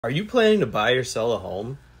Are you planning to buy or sell a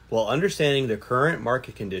home? Well, understanding the current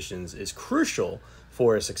market conditions is crucial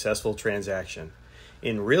for a successful transaction.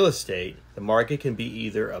 In real estate, the market can be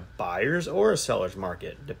either a buyer's or a seller's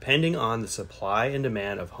market, depending on the supply and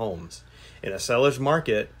demand of homes. In a seller's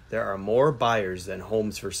market, there are more buyers than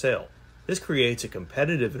homes for sale. This creates a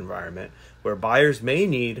competitive environment where buyers may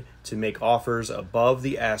need to make offers above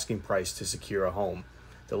the asking price to secure a home.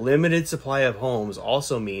 The limited supply of homes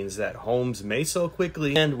also means that homes may sell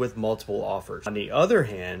quickly and with multiple offers. On the other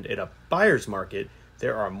hand, in a buyer's market,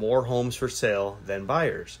 there are more homes for sale than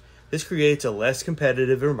buyers. This creates a less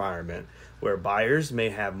competitive environment where buyers may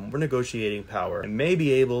have more negotiating power and may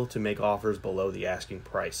be able to make offers below the asking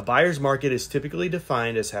price. A buyer's market is typically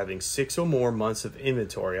defined as having 6 or more months of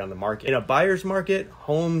inventory on the market. In a buyer's market,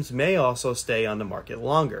 homes may also stay on the market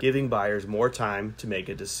longer, giving buyers more time to make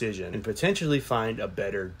a decision and potentially find a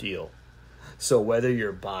better deal. So whether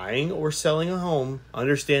you're buying or selling a home,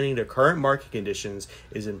 understanding the current market conditions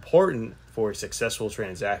is important for a successful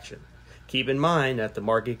transaction. Keep in mind that the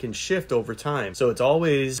market can shift over time, so it's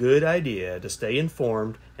always a good idea to stay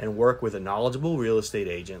informed and work with a knowledgeable real estate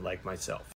agent like myself.